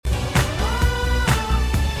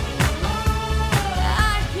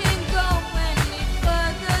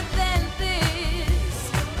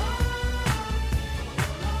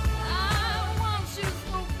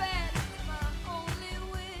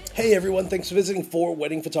Hey everyone, thanks for visiting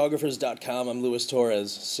forweddingphotographers.com. I'm Luis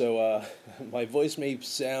Torres. My voice may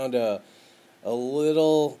sound a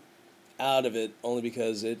little out of it only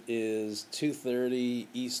because it is 2:30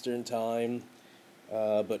 Eastern Time,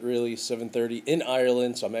 but really 7:30 in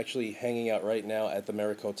Ireland. So I'm actually hanging out right now at the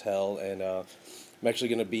Merrick Hotel, and I'm actually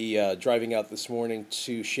going to be driving out this morning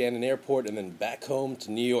to Shannon Airport and then back home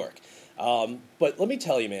to New York. But let me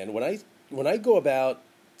tell you, man, when I go about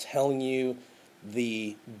telling you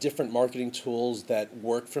the different marketing tools that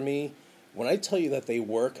work for me, when I tell you that they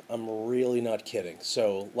work, I'm really not kidding.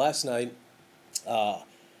 So last night, uh,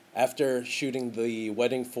 after shooting the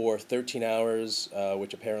wedding for 13 hours,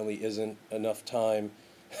 which apparently isn't enough time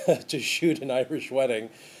to shoot an Irish wedding,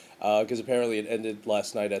 because apparently it ended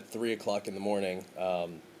last night at 3 o'clock in the morning,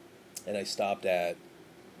 and I stopped at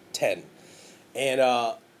 10.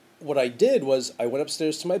 And what I did was I went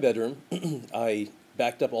upstairs to my bedroom. I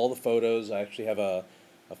backed up all the photos. I actually have a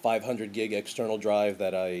 500 gig external drive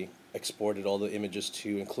that I exported all the images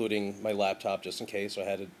to, including my laptop, just in case. So I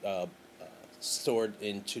had it stored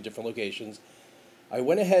in two different locations. I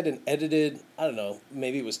went ahead and edited, I don't know,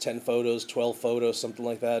 maybe it was 10 photos, 12 photos, something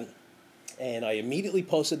like that. And I immediately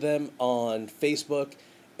posted them on Facebook,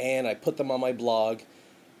 and I put them on my blog.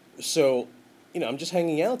 So, I'm just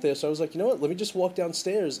hanging out there. So I was like, you know what? Let me just walk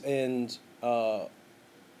downstairs and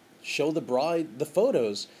show the bride the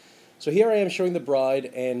photos. So here I am showing the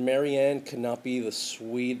bride, and Marianne could not be the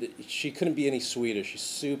sweet. She couldn't be any sweeter. She's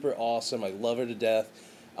super awesome. I love her to death.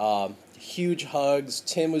 Huge hugs.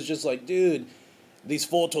 Tim was just like, dude, these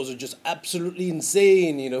photos are just absolutely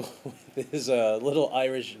insane, with his little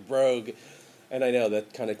Irish brogue. And I know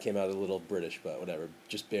that kind of came out a little British, but whatever.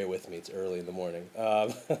 Just bear with me. It's early in the morning.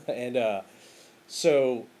 And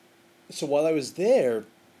so while I was there,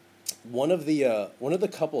 one of the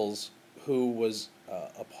couples who was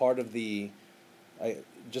a part of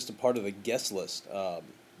just a part of the guest list,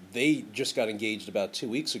 they just got engaged about 2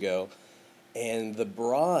 weeks ago, and the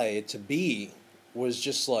bride to be was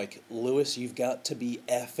just like, Lewis, you've got to be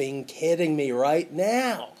effing kidding me right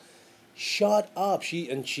now. Shut up. She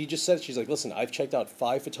just said, she's like, listen, I've checked out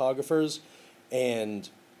 5 photographers, and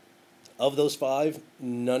of those 5,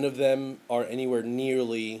 none of them are anywhere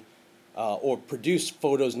nearly or produce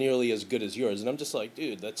photos nearly as good as yours. And I'm just like,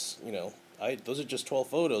 dude, that's, those are just 12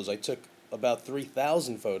 photos. I took about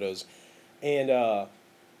 3,000 photos. And,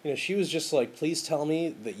 she was just like, please tell me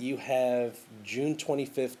that you have June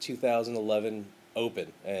 25th, 2011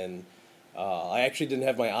 open. And I actually didn't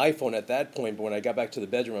have my iPhone at that point, but when I got back to the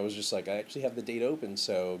bedroom, I was just like, I actually have the date open.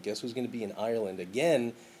 So guess who's going to be in Ireland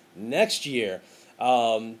again next year?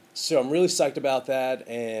 So I'm really psyched about that.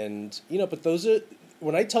 And, but those are,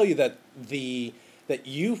 when I tell you that that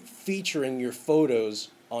you featuring your photos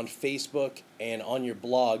on Facebook and on your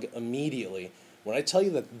blog immediately, when I tell you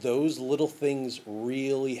that those little things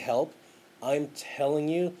really help, I'm telling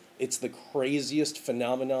you, it's the craziest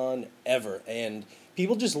phenomenon ever. And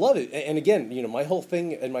people just love it. And again, my whole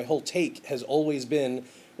thing and my whole take has always been,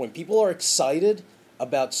 when people are excited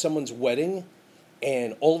about someone's wedding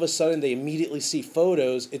and all of a sudden they immediately see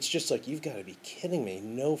photos, it's just like, you've got to be kidding me.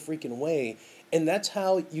 No freaking way. And that's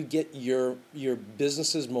how you get your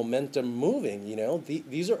business's momentum moving.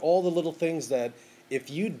 These are all the little things that, if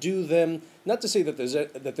you do them, not to say that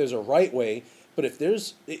there's a right way, but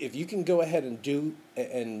if you can go ahead and do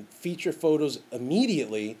and feature photos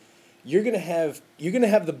immediately, you're gonna have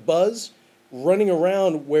the buzz running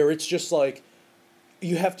around where it's just like,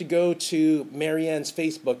 you have to go to Marianne's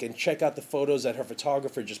Facebook and check out the photos that her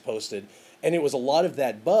photographer just posted. And it was a lot of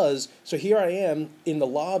that buzz. So here I am in the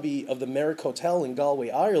lobby of the Merrick Hotel in Galway,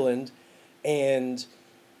 Ireland, and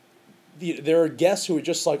there are guests who are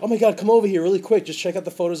just like, oh my God, come over here really quick. Just check out the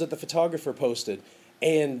photos that the photographer posted.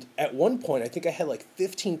 And at one point, I think I had like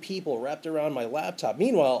 15 people wrapped around my laptop.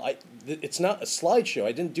 Meanwhile, it's not a slideshow.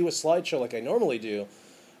 I didn't do a slideshow like I normally do.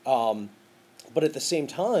 But at the same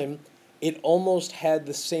time, it almost had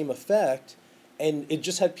the same effect. And it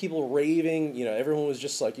just had people raving. Everyone was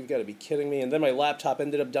just like, you've got to be kidding me. And then my laptop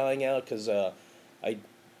ended up dying out because I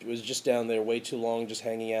was just down there way too long just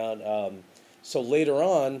hanging out. So later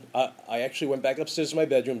on, I actually went back upstairs to my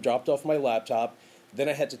bedroom, dropped off my laptop. Then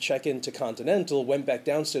I had to check into Continental, went back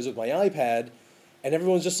downstairs with my iPad, and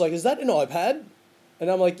everyone's just like, is that an iPad? And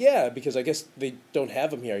I'm like, yeah, because I guess they don't have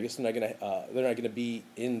them here. I guess they're not gonna be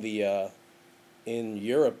in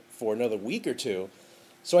Europe for another week or two.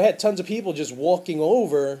 So I had tons of people just walking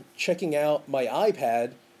over, checking out my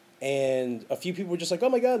iPad, and a few people were just like, oh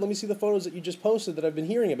my God, let me see the photos that you just posted that I've been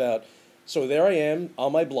hearing about. So there I am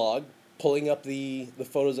on my blog, pulling up the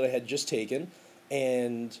photos that I had just taken,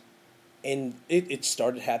 and And it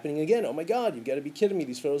started happening again. Oh my God, you've got to be kidding me.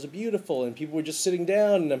 These photos are beautiful. And people were just sitting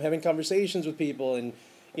down and I'm having conversations with people. And,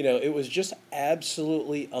 it was just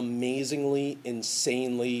absolutely amazingly,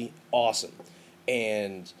 insanely awesome.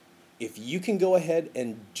 And if you can go ahead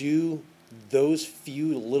and do those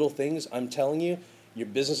few little things, I'm telling you, your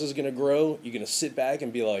business is going to grow. You're going to sit back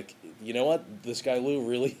and be like, you know what? This guy Lou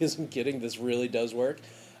really isn't kidding. This really does work.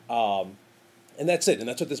 And that's it. And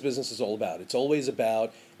that's what this business is all about. It's always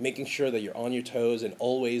about making sure that you're on your toes and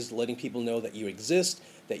always letting people know that you exist,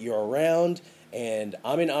 that you're around. And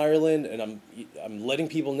I'm in Ireland, and I'm letting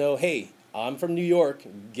people know, hey, I'm from New York.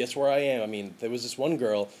 Guess where I am? I mean, there was this one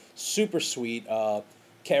girl, super sweet,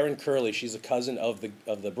 Karen Curley. She's a cousin of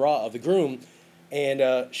the groom,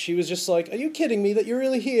 and she was just like, "Are you kidding me that you're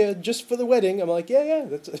really here just for the wedding?" I'm like, "Yeah, yeah,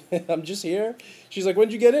 that's I'm just here." She's like, "When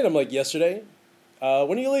did you get in?" I'm like, "Yesterday."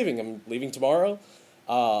 When are you leaving? I'm leaving tomorrow.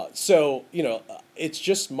 So it's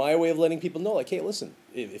just my way of letting people know, like, hey, listen,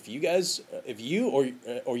 if you guys, if you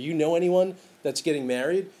or you know anyone that's getting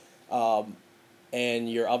married,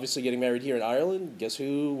 and you're obviously getting married here in Ireland, guess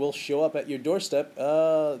who will show up at your doorstep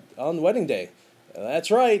on wedding day?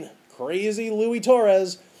 That's right, crazy Louis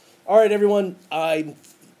Torres. All right, everyone, I'm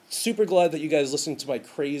super glad that you guys listened to my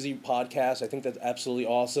crazy podcast. I think that's absolutely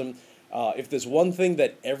awesome. If there's one thing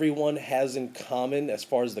that everyone has in common as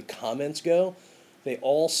far as the comments go, they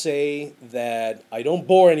all say that I don't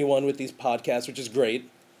bore anyone with these podcasts, which is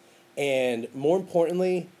great. And more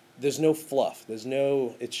importantly, there's no fluff.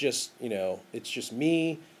 It's just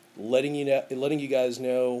me letting you guys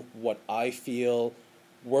know what I feel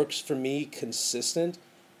works for me consistent.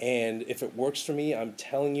 And if it works for me, I'm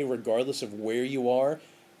telling you, regardless of where you are,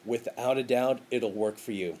 without a doubt, it'll work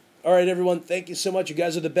for you. All right, everyone, thank you so much. You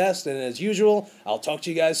guys are the best. And as usual, I'll talk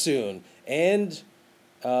to you guys soon. And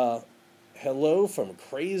hello from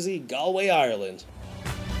crazy Galway, Ireland.